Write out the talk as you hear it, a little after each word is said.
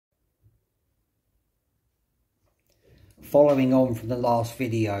Following on from the last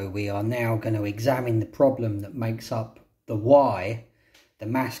video, we are now going to examine the problem that makes up the why the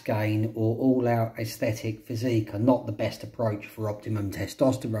mass gain or all-out aesthetic physique are not the best approach for optimum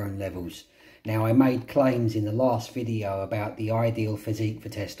testosterone levels. Now, I made claims in the last video about the ideal physique for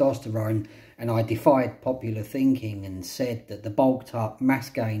testosterone, and I defied popular thinking and said that the bulked up mass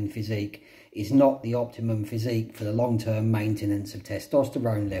gain physique is not the optimum physique for the long-term maintenance of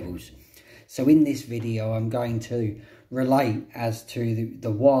testosterone levels. So in this video, I'm going to relate as to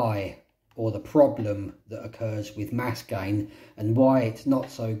the why or the problem that occurs with mass gain and why it's not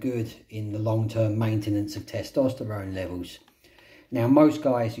so good in the long-term maintenance of testosterone levels. Now, most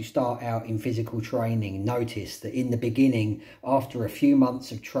guys who start out in physical training notice that in the beginning, after a few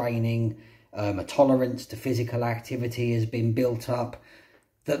months of training, a tolerance to physical activity has been built up,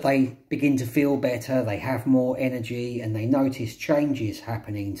 that they begin to feel better, they have more energy, and they notice changes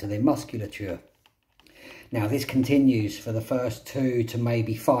happening to their musculature. Now, this continues for the first 2 to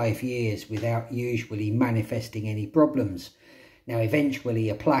maybe 5 years without usually manifesting any problems. Now, eventually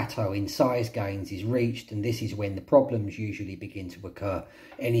a plateau in size gains is reached, and this is when the problems usually begin to occur.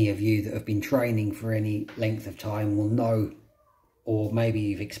 Any of you that have been training for any length of time will know, or maybe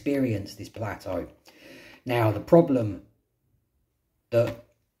you've experienced this plateau. Now, the problem that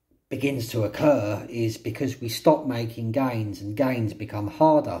begins to occur is because we stop making gains and gains become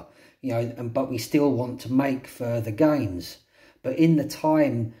harder, but we still want to make further gains. But in the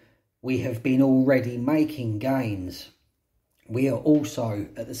time we have been already making gains, we are also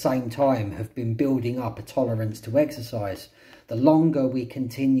at the same time have been building up a tolerance to exercise. The longer we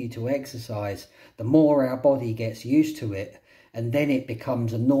continue to exercise, the more our body gets used to it, and then it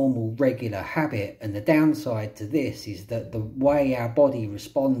becomes a normal, regular habit. And the downside to this is that the way our body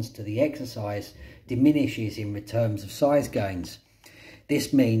responds to the exercise diminishes in terms of size gains.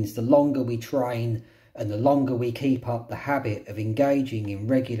 This means the longer we train and the longer we keep up the habit of engaging in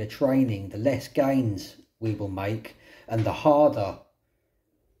regular training, the less gains we will make, and the harder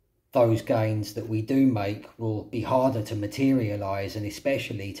those gains that we do make will be harder to materialise and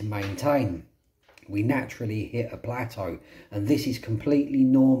especially to maintain. We naturally hit a plateau, and this is completely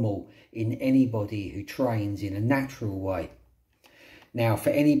normal in anybody who trains in a natural way. Now, for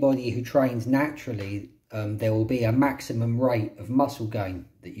anybody who trains naturally, there will be a maximum rate of muscle gain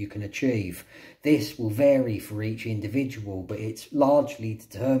that you can achieve. This will vary for each individual, but it's largely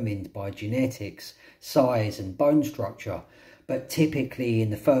determined by genetics, size and bone structure. But typically in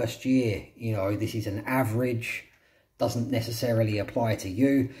the first year, this is an average, doesn't necessarily apply to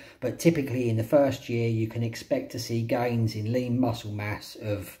you, but typically in the first year you can expect to see gains in lean muscle mass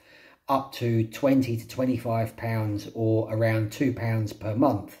of up to 20 to 25 pounds or around 2 pounds per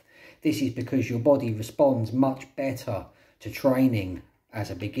month. This is because your body responds much better to training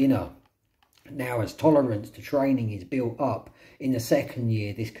as a beginner. Now, as tolerance to training is built up, in the second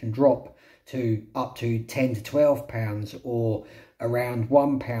year this can drop to up to 10 to 12 pounds or around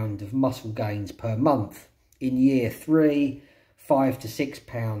 1 pound of muscle gains per month. In year 3, 5 to 6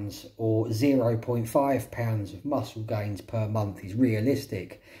 pounds or 0.5 pounds of muscle gains per month is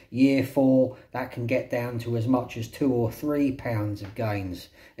realistic. Year 4, that can get down to as much as 2 or 3 pounds of gains.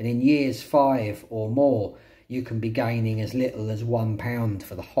 And in years 5 or more, you can be gaining as little as 1 pound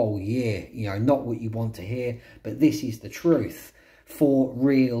for the whole year. Not what you want to hear, but this is the truth. For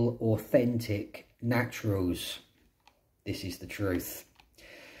real, authentic naturals, this is the truth.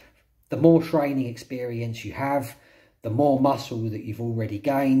 The more training experience you have, the more muscle that you've already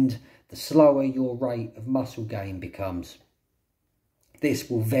gained, the slower your rate of muscle gain becomes. This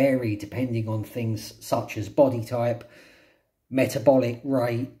will vary depending on things such as body type, metabolic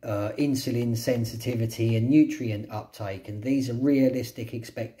rate, insulin sensitivity and nutrient uptake, and these are realistic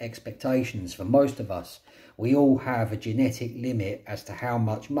expectations for most of us. We all have a genetic limit as to how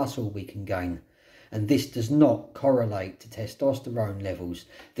much muscle we can gain, and this does not correlate to testosterone levels.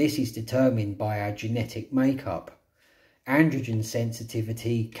 This is determined by our genetic makeup. Androgen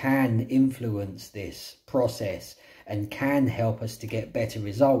sensitivity can influence this process and can help us to get better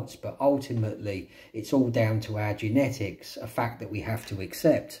results, but ultimately it's all down to our genetics, a fact that we have to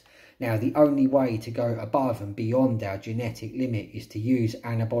accept. Now, the only way to go above and beyond our genetic limit is to use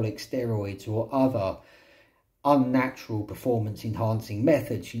anabolic steroids or other unnatural performance enhancing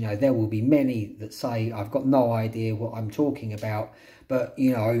methods. There will be many that say, I've got no idea what I'm talking about, but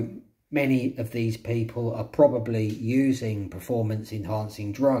many of these people are probably using performance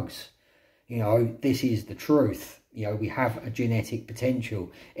enhancing drugs. This is the truth. We have a genetic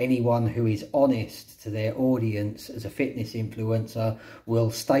potential. Anyone who is honest to their audience as a fitness influencer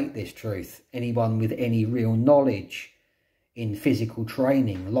will state this truth. Anyone with any real knowledge in physical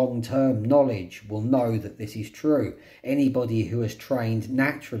training, long-term knowledge will know that this is true. Anybody who has trained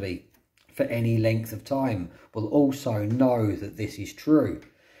naturally for any length of time will also know that this is true.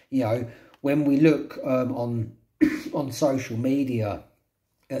 You know, when we look on social media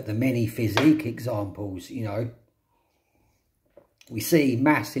at the many physique examples, you know, we see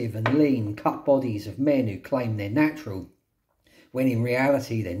massive and lean cut bodies of men who claim they're natural, when in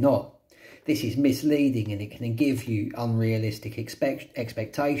reality they're not. This is misleading, and it can give you unrealistic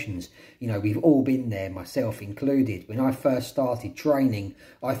expectations. You know, we've all been there, myself included. When I first started training,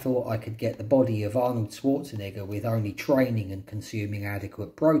 I thought I could get the body of Arnold Schwarzenegger with only training and consuming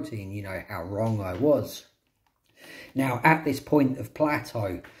adequate protein. You know how wrong I was. Now, at this point of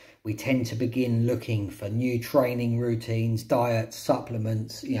plateau, we tend to begin looking for new training routines, diets,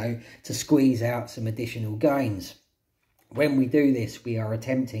 supplements, you know, to squeeze out some additional gains. When we do this, we are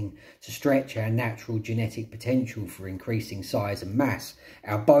attempting to stretch our natural genetic potential for increasing size and mass.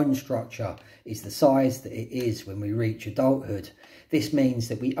 Our bone structure is the size that it is when we reach adulthood. This means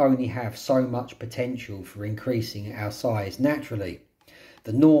that we only have so much potential for increasing our size naturally.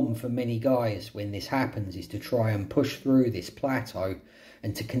 The norm for many guys when this happens is to try and push through this plateau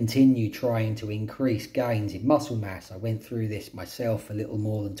and to continue trying to increase gains in muscle mass. I went through this myself a little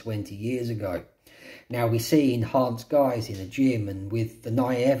more than 20 years ago. Now, we see enhanced guys in a gym, and with the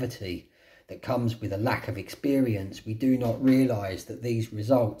naivety that comes with a lack of experience, we do not realise that these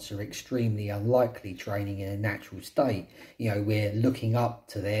results are extremely unlikely training in a natural state. You know, we're looking up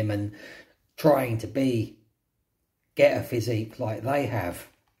to them and trying to get a physique like they have.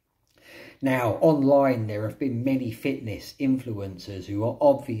 Now, online, there have been many fitness influencers who are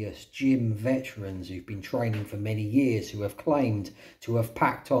obvious gym veterans who've been training for many years, who have claimed to have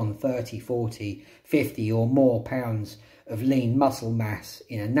packed on 30, 40, 50 or more pounds of lean muscle mass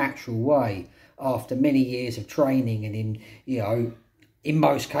in a natural way after many years of training. And in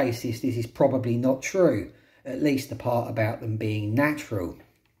most cases, this is probably not true, at least the part about them being natural.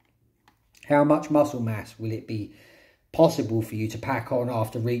 How much muscle mass will it be possible for you to pack on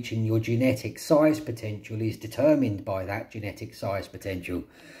after reaching your genetic size potential is determined by that genetic size potential.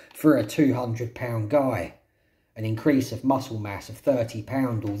 For a 200-pound guy, an increase of muscle mass of 30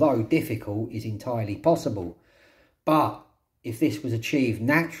 pounds, although difficult, is entirely possible. But if this was achieved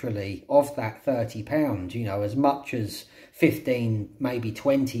naturally, of that 30 pounds, you know, as much as 15, maybe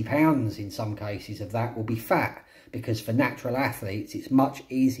 20 pounds in some cases of that will be fat, because for natural athletes, it's much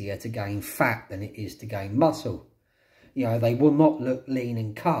easier to gain fat than it is to gain muscle. You know, they will not look lean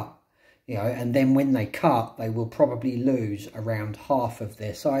and cut, you know, and then when they cut, they will probably lose around half of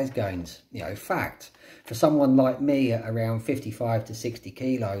their size gains. You know, fact. For someone like me at around 55 to 60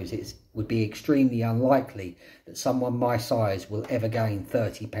 kilos, it would be extremely unlikely that someone my size will ever gain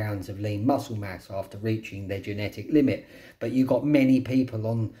 30 pounds of lean muscle mass after reaching their genetic limit. But you've got many people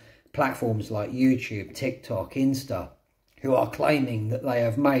on platforms like YouTube, TikTok, Insta, who are claiming that they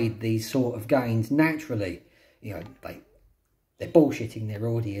have made these sort of gains naturally. You know, they're bullshitting their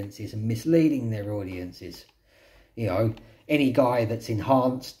audiences and misleading their audiences. You know, any guy that's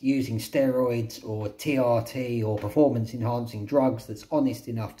enhanced using steroids or TRT or performance-enhancing drugs that's honest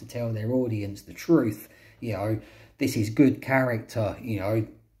enough to tell their audience the truth, you know, this is good character, you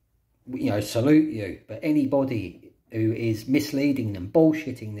know, salute you. But anybody who is misleading them,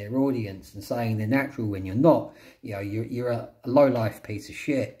 bullshitting their audience and saying they're natural when you're not, you know, you're a low-life piece of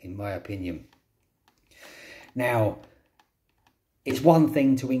shit, in my opinion. Now, it's one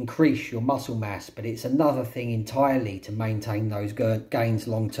thing to increase your muscle mass, but it's another thing entirely to maintain those gains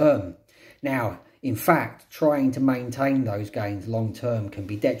long term. Now, in fact, trying to maintain those gains long term can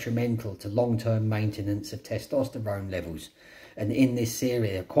be detrimental to long term maintenance of testosterone levels. And in this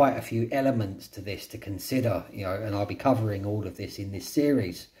series, there are quite a few elements to this to consider, you know, and I'll be covering all of this in this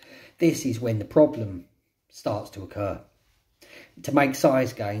series. This is when the problem starts to occur. To make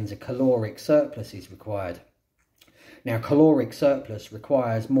size gains, a caloric surplus is required. Now, caloric surplus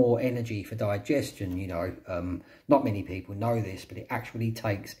requires more energy for digestion, you know. Not many people know this, but it actually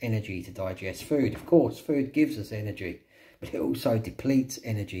takes energy to digest food. Of course, food gives us energy, but it also depletes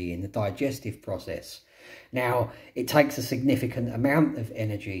energy in the digestive process. Now, it takes a significant amount of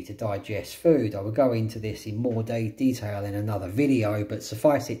energy to digest food. I will go into this in more detail in another video, but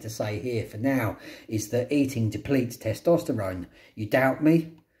suffice it to say here for now is that eating depletes testosterone. You doubt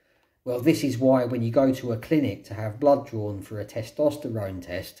me? Well, this is why when you go to a clinic to have blood drawn for a testosterone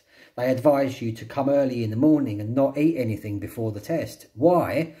test, they advise you to come early in the morning and not eat anything before the test.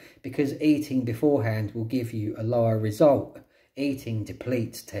 Why? Because eating beforehand will give you a lower result. Eating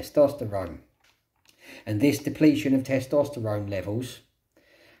depletes testosterone. And this depletion of testosterone levels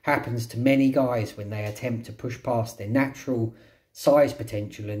happens to many guys when they attempt to push past their natural size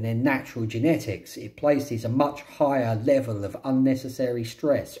potential and their natural genetics. It places a much higher level of unnecessary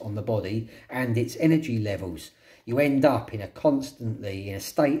stress on the body and its energy levels. You end up in a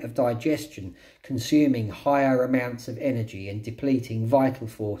state of digestion, consuming higher amounts of energy and depleting vital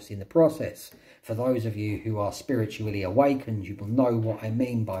force in the process. For those of you who are spiritually awakened, you will know what I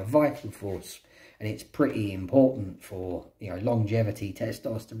mean by vital force. And it's pretty important for, longevity,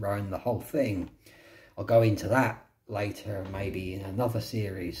 testosterone, the whole thing. I'll go into that later, maybe in another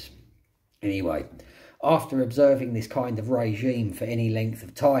series. Anyway, after observing this kind of regime for any length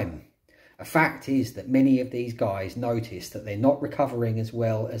of time, a fact is that many of these guys notice that they're not recovering as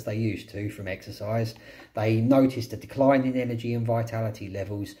well as they used to from exercise. They notice a decline in energy and vitality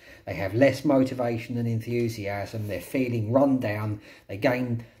levels. They have less motivation and enthusiasm. They're feeling run down. They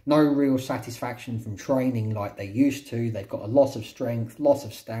gain no real satisfaction from training like they used to. They've got a loss of strength, loss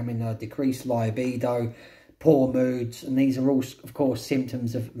of stamina, decreased libido, poor moods, and these are all, of course,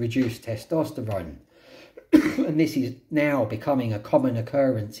 symptoms of reduced testosterone. And this is now becoming a common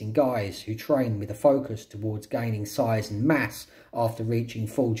occurrence in guys who train with a focus towards gaining size and mass after reaching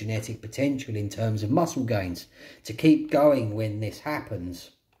full genetic potential in terms of muscle gains. To keep going when this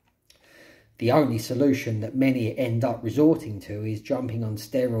happens, the only solution that many end up resorting to is jumping on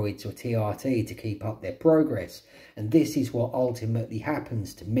steroids or TRT to keep up their progress. And this is what ultimately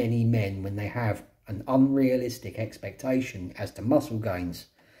happens to many men when they have an unrealistic expectation as to muscle gains.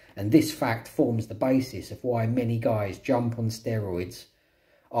 And this fact forms the basis of why many guys jump on steroids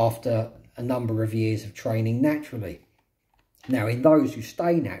after a number of years of training naturally. Now, in those who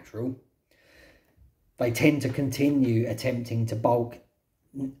stay natural, they tend to continue attempting to bulk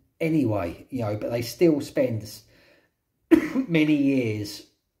anyway, but they still spend many years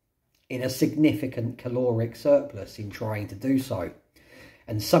in a significant caloric surplus in trying to do so.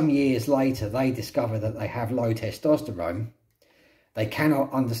 And some years later, they discover that they have low testosterone. They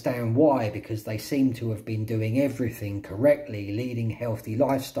cannot understand why, because they seem to have been doing everything correctly, leading healthy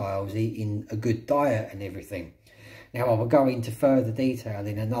lifestyles, eating a good diet and everything. Now, I will go into further detail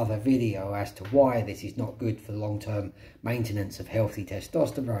in another video as to why this is not good for the long-term maintenance of healthy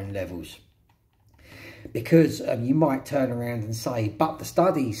testosterone levels. Because you might turn around and say, but the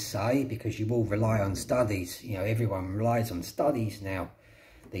studies say, because you all rely on studies, everyone relies on studies now.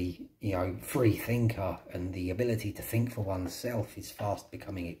 The, free thinker and the ability to think for oneself is fast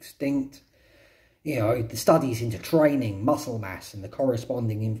becoming extinct. The studies into training, muscle mass and the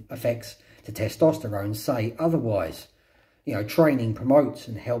corresponding effects to testosterone say otherwise. Training promotes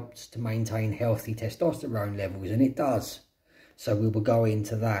and helps to maintain healthy testosterone levels, and it does. So we will go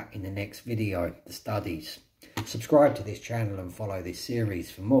into that in the next video, the studies. Subscribe to this channel and follow this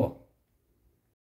series for more.